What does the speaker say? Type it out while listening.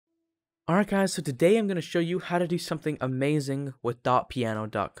Alright guys, so today I'm going to show you how to do something amazing with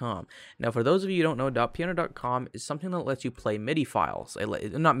 .piano.com. Now for those of you who don't know, .piano.com is something that lets you play MIDI files.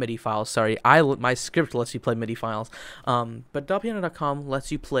 Not MIDI files, sorry. My script lets you play MIDI files. But .piano.com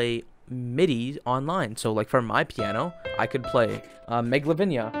lets you play MIDI online. So like for my piano, I could play Meg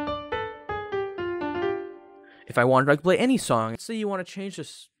Lavinia. If I wanted to play any song, say you want to change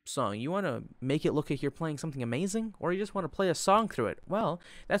this song, you want to make it look like you're playing something amazing, or you just want to play a song through it, well,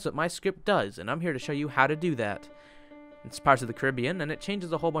 that's what my script does, and I'm here to show you how to do that. It's Parts of the Caribbean, and it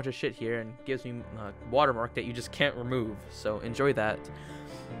changes a whole bunch of shit here and gives me a watermark that you just can't remove, so enjoy that.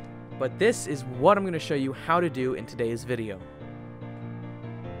 But this is what I'm going to show you how to do in today's video.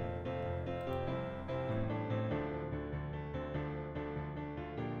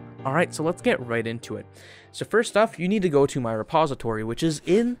 Alright, so let's get right into it. So first off, you need to go to my repository, which is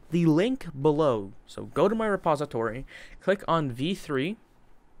in the link below. So go to my repository, click on v3,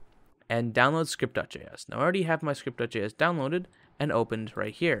 and download script.js. Now I already have my script.js downloaded and opened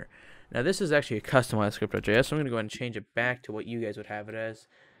right here. Now this is actually a customized script.js, so I'm going to go ahead and change it back to what you guys would have it as.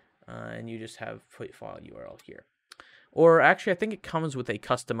 And you just have file URL here. Or actually, I think it comes with a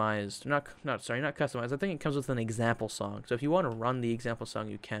customized, not customized, I think it comes with an example song. So if you want to run the example song,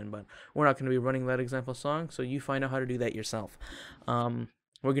 you can, but we're not going to be running that example song, so you find out how to do that yourself. We're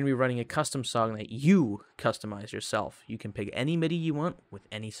going to be running a custom song that you customize yourself. You can pick any MIDI you want with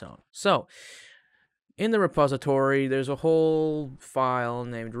any song. So, in the repository, there's a whole file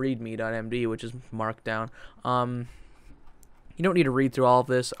named readme.md, which is marked down. You don't need to read through all of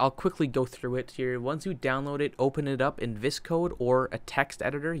this. I'll quickly go through it here. Once you download it, open it up in VS Code or a text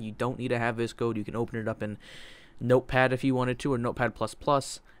editor. You don't need to have VS Code. You can open it up in Notepad if you wanted to, or Notepad++.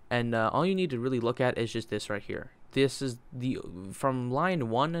 And all you need to really look at is just this right here. This is from line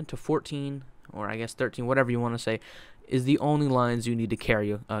 1 to 14, or I guess 13, whatever you want to say, is the only lines you need to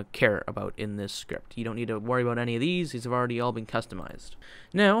care about in this script. You don't need to worry about any of these. These have already all been customized.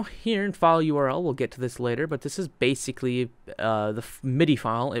 Now, here in file URL, we'll get to this later, but this is basically the MIDI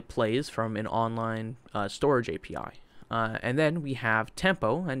file it plays from an online storage API. And then we have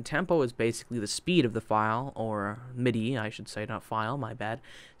tempo, and tempo is basically the speed of the file, or MIDI, I should say, not file, my bad.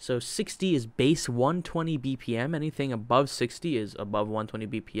 So 60 is base 120 BPM, anything above 60 is above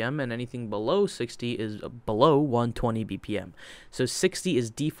 120 BPM, and anything below 60 is below 120 BPM. So 60 is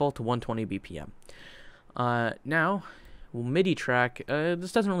default to 120 BPM. Now, MIDI track,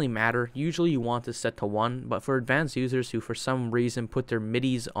 this doesn't really matter. Usually you want this set to 1, but for advanced users who for some reason put their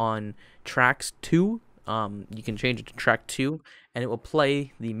MIDIs on tracks 2, you can change it to track 2 and it will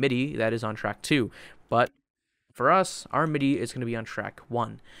play the MIDI that is on track 2, but for us, our MIDI is going to be on track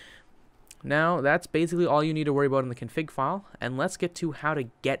 1. Now that's basically all you need to worry about in the config file, and let's get to how to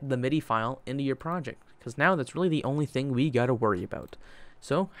get the MIDI file into your project, because now that's really the only thing we got to worry about.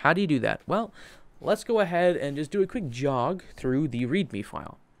 So how do you do that? Well, let's go ahead and just do a quick jog through the README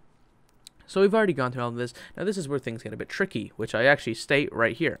file. So we've already gone through all of this. Now this is where things get a bit tricky, which I actually state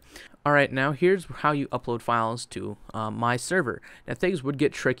right here. Alright, now here's how you upload files to my server. Now things would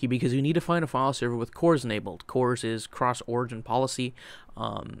get tricky because you need to find a file server with CORS enabled. CORS is cross-origin policy,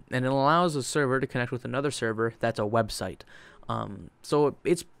 and it allows a server to connect with another server that's a website. So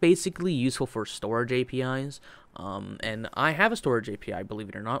it's basically useful for storage APIs. And I have a storage API, believe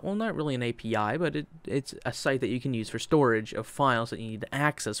it or not. Well, not really an API, but it's a site that you can use for storage of files that you need to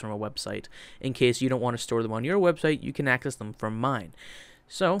access from a website. In case you don't want to store them on your website, you can access them from mine.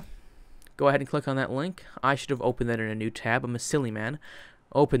 So, go ahead and click on that link. I should have opened that in a new tab. I'm a silly man.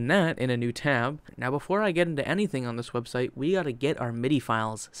 Open that in a new tab. Now, before I get into anything on this website, we got to get our MIDI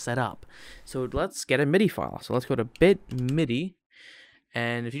files set up. So, let's get a MIDI file. So, let's go to bitmidi.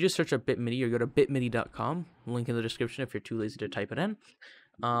 And if you just search up bitmidi or go to bitmidi.com, link in the description if you're too lazy to type it in,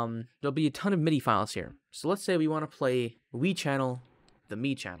 there'll be a ton of MIDI files here. So let's say we want to play We Channel, the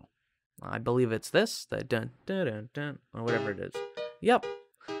Me channel. I believe it's this, the dun dun dun dun, or whatever it is. Yep.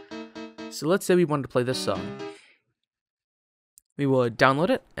 So let's say we wanted to play this song. We will download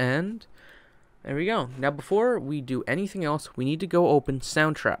it, and there we go. Now before we do anything else, we need to go open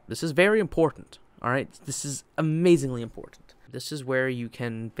Soundtrap. This is very important. Alright, this is amazingly important. This is where you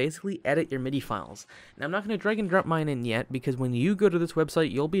can basically edit your MIDI files. Now, I'm not going to drag and drop mine in yet, because when you go to this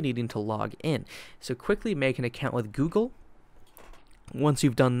website, you'll be needing to log in. So quickly make an account with Google. Once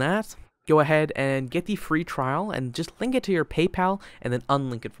you've done that, go ahead and get the free trial and just link it to your PayPal and then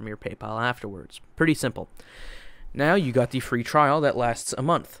unlink it from your PayPal afterwards. Pretty simple. Now you got the free trial that lasts a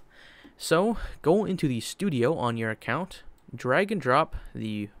month. So go into the studio on your account, drag and drop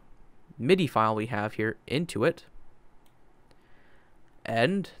the MIDI file we have here into it.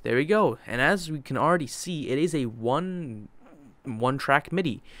 And there we go. And as we can already see, it is a 1 one track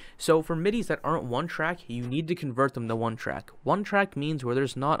MIDI. So for MIDIs that aren't one track, you need to convert them to one track. One track means where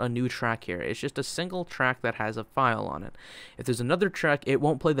there's not a new track here. It's just a single track that has a file on it. If there's another track, it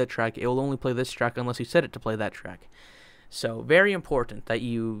won't play that track. It will only play this track unless you set it to play that track. So very important that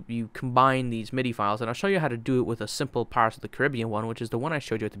you combine these MIDI files, and I'll show you how to do it with a simple Pirates of the Caribbean one, which is the one I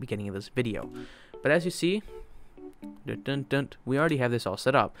showed you at the beginning of this video. But as you see, we already have this all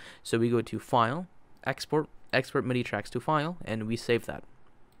set up. So we go to File, Export MIDI tracks to File, and we save that.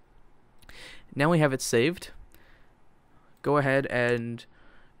 Now we have it saved. Go ahead and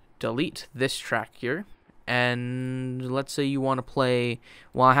delete this track here. And let's say you want to play,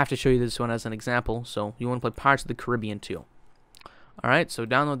 well, I have to show you this one as an example. So you want to play Pirates of the Caribbean 2. Alright, so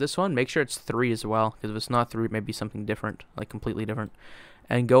download this one. Make sure it's 3 as well, because if it's not 3, it may be something different, like completely different.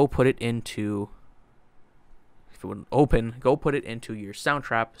 And go put it into, if it wouldn't open, go put it into your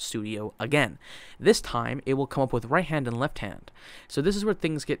Soundtrap Studio again. This time, it will come up with right hand and left hand. So this is where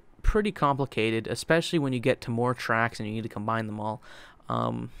things get pretty complicated, especially when you get to more tracks and you need to combine them all.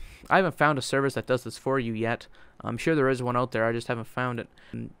 I haven't found a service that does this for you yet. I'm sure there is one out there, I just haven't found it.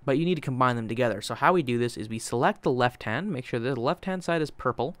 But you need to combine them together. So how we do this is we select the left hand, make sure the left hand side is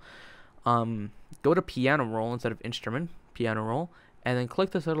purple. Go to piano roll instead of instrument, piano roll, and then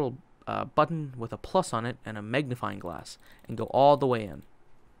click this little button with a plus on it and a magnifying glass, and go all the way in.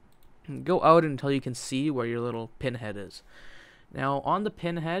 And go out until you can see where your little pinhead is. Now on the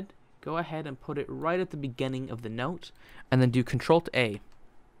pinhead, go ahead and put it right at the beginning of the note, and then do Control-A.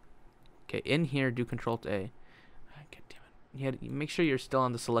 Okay, in here, do Control-A. God damn it. Make sure you're still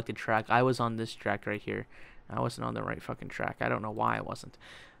on the selected track. I was on this track right here. I wasn't on the right fucking track. I don't know why I wasn't.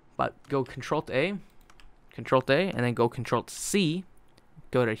 But go Control-A, Control-A, and then go Control-C.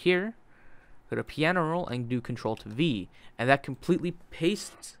 Go to here, go to piano roll, and do Control-V. And that completely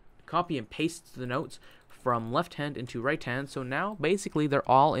pastes, copy and pastes the notes from left hand into right hand. So now, basically,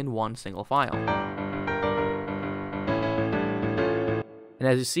 they're all in one single file. And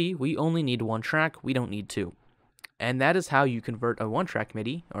as you see, we only need one track, we don't need two. And that is how you convert a one-track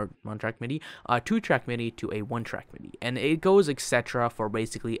MIDI, or one-track MIDI, a two-track MIDI to a one-track MIDI. And it goes etc. for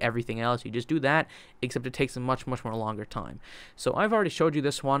basically everything else. You just do that, except it takes a much more longer time. So I've already showed you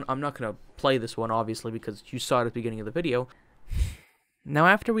this one. I'm not going to play this one, obviously, because you saw it at the beginning of the video. Now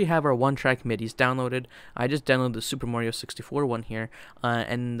after we have our one-track MIDIs downloaded, I just downloaded the Super Mario 64 one here,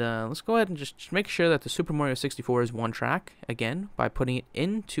 and let's go ahead and just make sure that the Super Mario 64 is one track, again, by putting it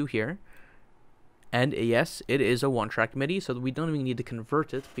into here. And yes, it is a one-track MIDI, so we don't even need to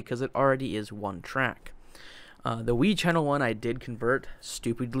convert it because it already is one track. The Wii Channel one I did convert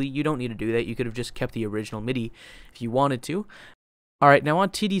stupidly. You don't need to do that. You could have just kept the original MIDI if you wanted to. Alright, now on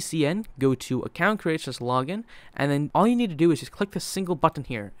TDCN, go to Account Creations Login, and then all you need to do is just click this single button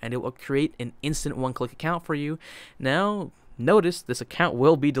here, and it will create an instant one-click account for you. Now, notice this account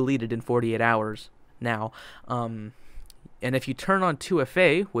will be deleted in 48 hours now. And if you turn on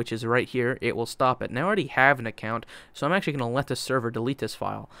 2FA, which is right here, it will stop it. Now I already have an account, so I'm actually going to let the server delete this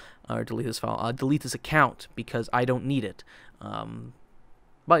file, delete this account, because I don't need it.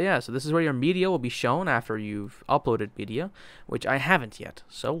 But yeah, so this is where your media will be shown after you've uploaded media, which I haven't yet.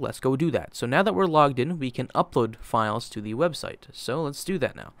 So let's go do that. So now that we're logged in, we can upload files to the website. So let's do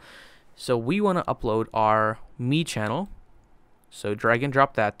that now. So we want to upload our Me channel. So drag and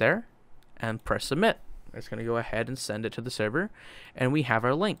drop that there and press submit. It's going to go ahead and send it to the server, and we have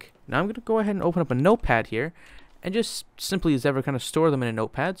our link. Now I'm going to go ahead and open up a notepad here and just simply as ever kind of store them in a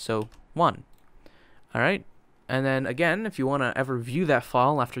notepad. So 1. Alright. And then again, if you want to ever view that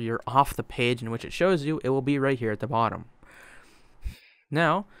file after you're off the page in which it shows you, it will be right here at the bottom.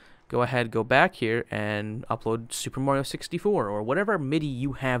 Now, go ahead, go back here and upload Super Mario 64 or whatever MIDI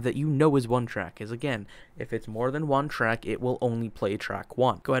you have that you know is one track. Because again, if it's more than one track, it will only play track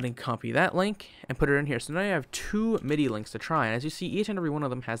 1. Go ahead and copy that link and put it in here. So now you have 2 MIDI links to try. And as you see, each and every one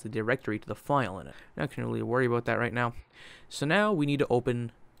of them has the directory to the file in it. I'm not going to really worry about that right now. So now we need to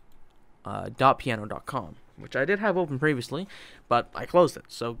open .piano.com, which I did have open previously, but I closed it.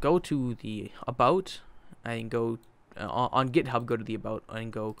 So go to the About and go on GitHub, go to the About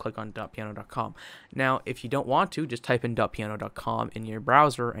and go click on .piano.com. Now, if you don't want to, just type in .piano.com in your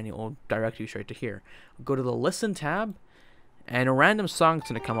browser and it will direct you straight to here. Go to the Listen tab and a random song's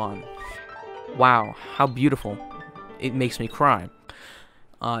going to come on. Wow, how beautiful. It makes me cry.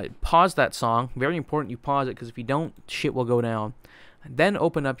 Pause that song. Very important you pause it, because if you don't, shit will go down. Then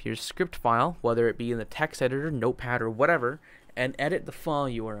open up your script file, whether it be in the text editor, notepad, or whatever, and edit the file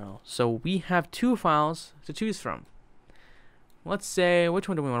URL. So we have 2 files to choose from. Let's say, which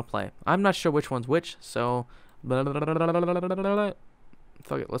one do we want to play? I'm not sure which one's which, so fuck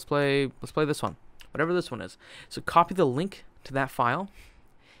it, let's play this one. Whatever this one is. So copy the link to that file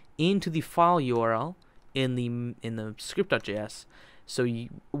into the file URL in the script.js. So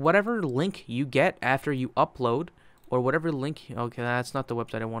whatever link you get after you upload, or whatever link, okay, that's not the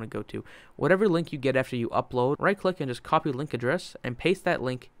website I want to go to. Whatever link you get after you upload, right click and just copy link address and paste that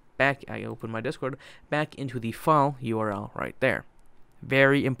link back, I open my Discord, back into the file URL right there.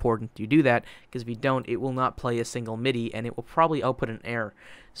 Very important you do that, because if you don't, it will not play a single MIDI and it will probably output an error.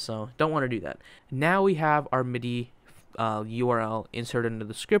 So don't want to do that. Now we have our MIDI URL inserted into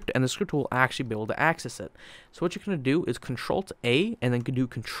the script, and the script will actually be able to access it. So what you're going to do is Control-A and then do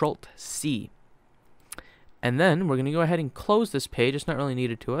Control-C. And then we're going to go ahead and close this page. It's not really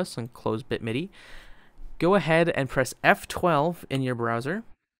needed to us, and close BitMIDI. Go ahead and press F12 in your browser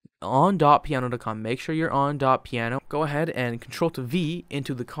on .piano.com. Make sure you're on .piano. Go ahead and Control-V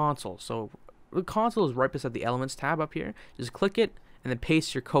into the console. So the console is right beside the Elements tab up here. Just click it and then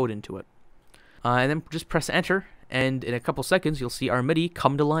paste your code into it. And then just press Enter, and in a couple seconds you'll see our MIDI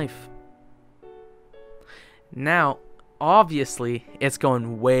come to life. Now, obviously, it's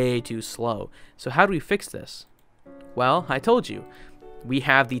going way too slow. So how do we fix this? Well, I told you, we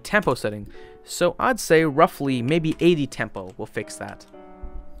have the tempo setting. So I'd say roughly maybe 80 tempo will fix that.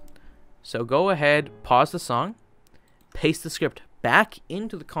 So go ahead, pause the song, paste the script back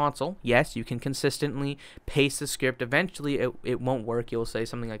into the console. Yes, you can consistently paste the script. Eventually, it won't work. You'll say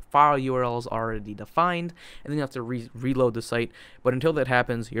something like file URL is already defined, and then you have to reload the site. But until that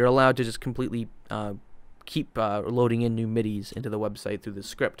happens, you're allowed to just completely keep loading in new MIDIs into the website through the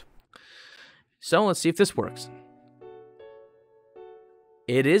script. So let's see if this works.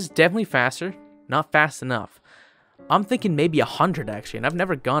 It is definitely faster, not fast enough. I'm thinking maybe 100 actually, and I've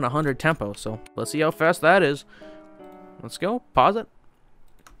never gone 100 tempo, so let's see how fast that is. Let's go, pause it.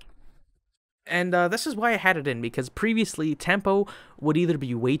 And this is why I had it in, because previously tempo would either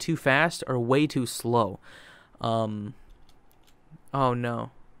be way too fast or way too slow. Oh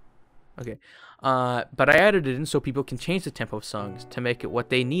no. Okay. But I added it in so people can change the tempo of songs to make it what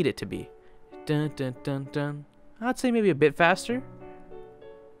they need it to be. Dun dun dun dun. I'd say maybe a bit faster.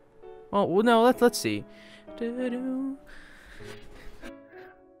 Oh well, no. Let's see.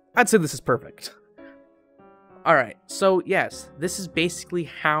 I'd say this is perfect. Alright, so yes, this is basically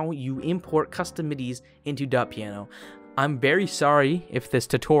how you import custom MIDIs into .piano. I'm very sorry if this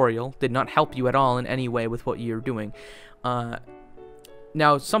tutorial did not help you at all in any way with what you're doing.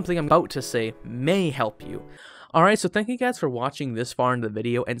 Now, something I'm about to say may help you. Alright, so thank you guys for watching this far into the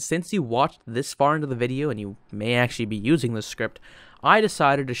video, and since you watched this far into the video and you may actually be using this script, I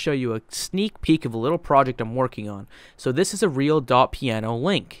decided to show you a sneak peek of a little project I'm working on. So this is a real .piano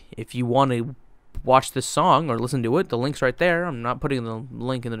link. If you want to watch this song or listen to it, the link's right there. I'm not putting the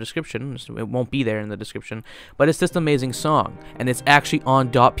link in the description. It won't be there in the description. But it's just an amazing song, and it's actually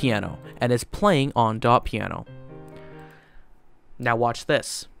on .piano, and it's playing on .piano. Now watch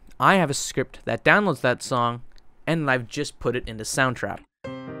this. I have a script that downloads that song, and I've just put it into Soundtrap.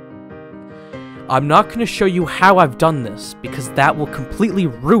 I'm not going to show you how I've done this, because that will completely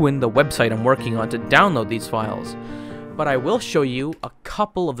ruin the website I'm working on to download these files. But I will show you a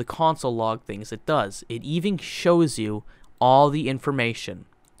couple of the console log things it does. It even shows you all the information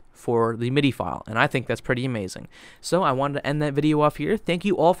for the MIDI file, and I think that's pretty amazing. So I wanted to end that video off here. Thank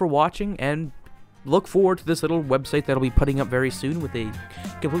you all for watching, and look forward to this little website that I'll be putting up very soon with a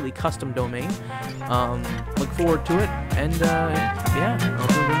completely custom domain. Look forward to it, and yeah, I'll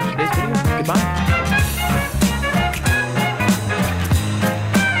see you in today's video. Goodbye.